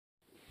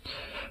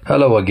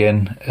Hello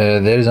again.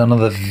 There is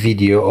another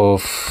video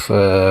of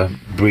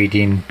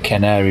breeding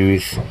canary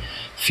with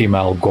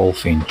female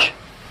goldfinch.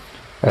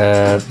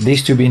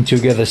 These two been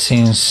together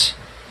since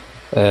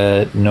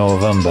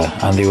November,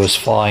 and they was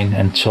fine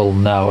until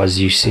now. As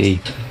you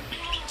see,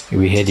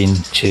 we head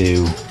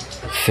into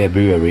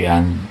February,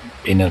 and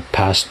in the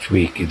past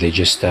week they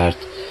just start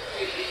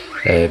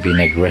being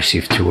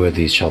aggressive toward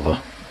each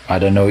other. I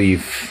don't know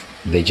if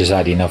they just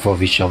had enough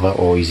of each other,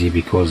 or is it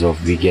because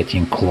of we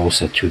getting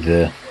closer to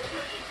the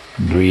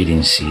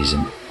breeding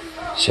season.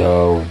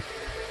 So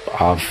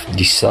I've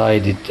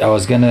decided I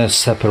was gonna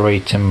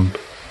separate them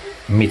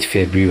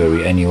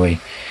mid-February anyway,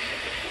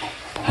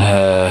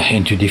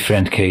 into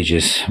different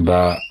cages,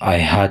 but I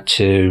had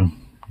to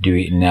do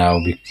it now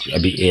a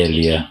bit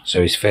earlier.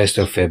 So it's 1st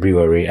of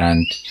February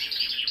and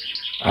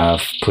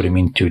I've put him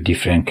into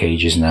different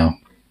cages now.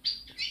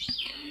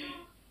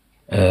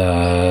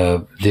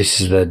 This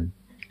is the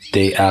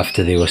day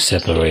after they were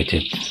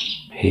separated.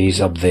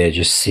 He's up there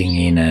just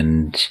singing,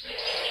 and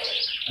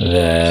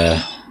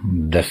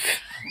the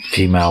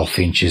female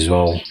finch as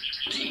well,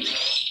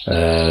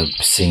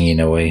 singing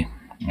away.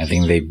 I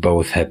think they're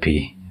both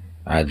happy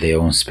at their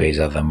own space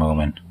at the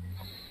moment.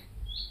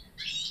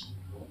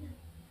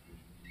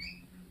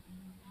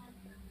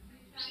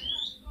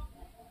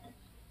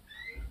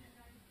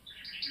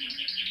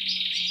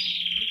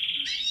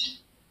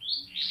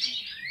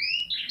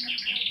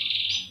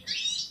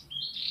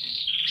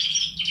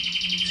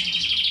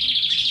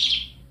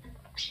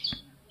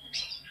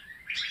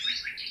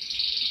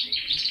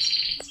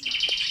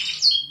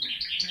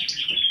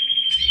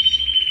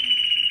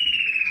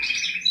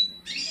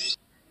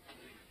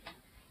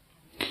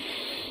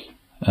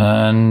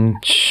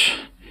 And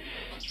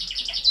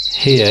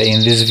here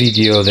in this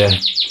video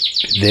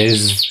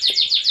there's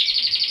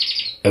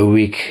a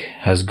week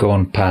has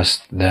gone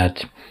past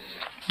that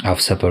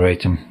I've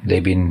separated them.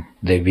 They've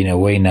been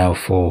away now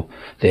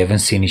they haven't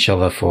seen each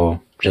other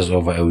for just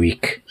over a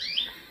week.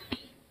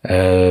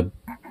 The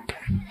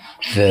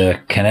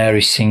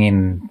canary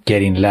singing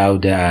getting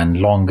louder and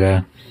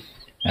longer,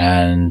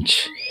 and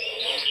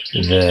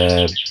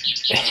the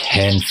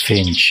hen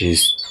finch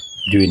is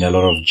doing a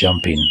lot of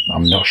jumping.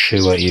 I'm not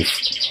sure if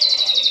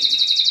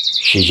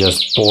she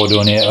just bored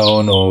on her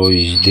own, or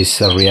is this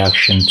a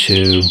reaction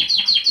to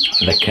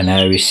the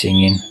canary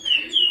singing,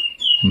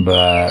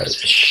 but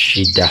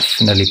she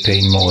definitely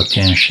paying more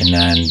attention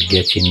and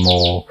getting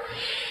more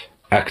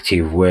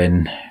active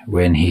when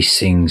he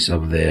sings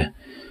up there.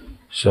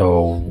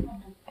 So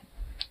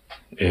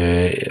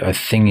I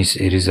think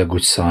it is a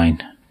good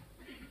sign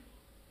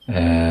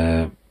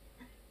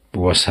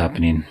what's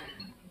happening.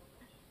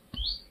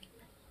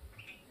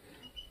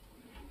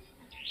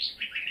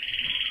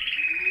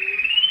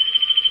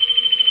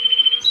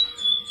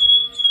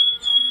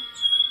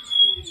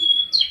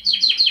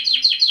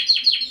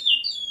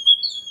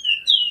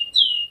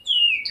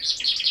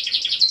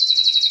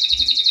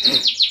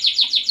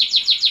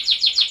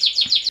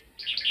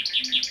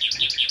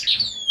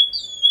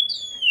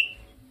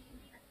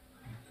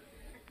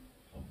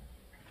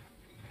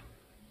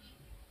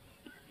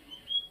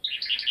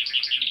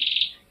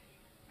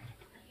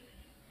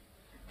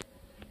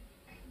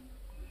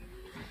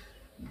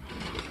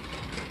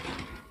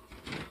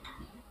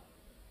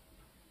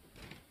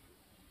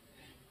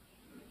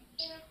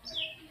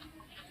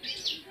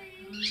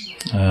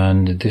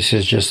 And this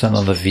is just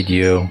another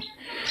video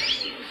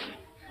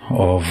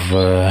of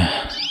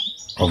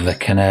the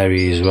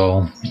canary as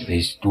well.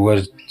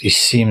 It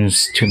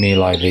seems to me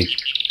like they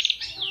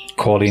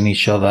calling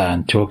each other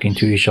and talking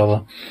to each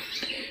other,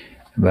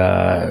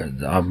 but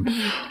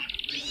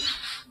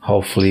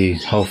hopefully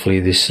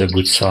this is a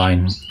good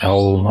sign.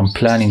 I'm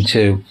planning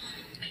to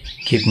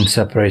keep them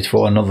separate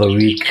for another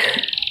week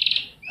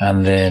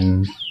and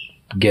then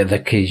get the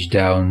cage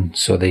down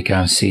so they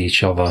can see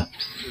each other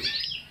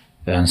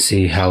and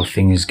see how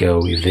things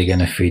go, if they're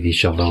gonna feed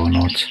each other or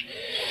not.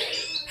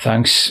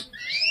 Thanks.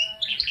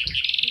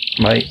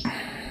 Bye.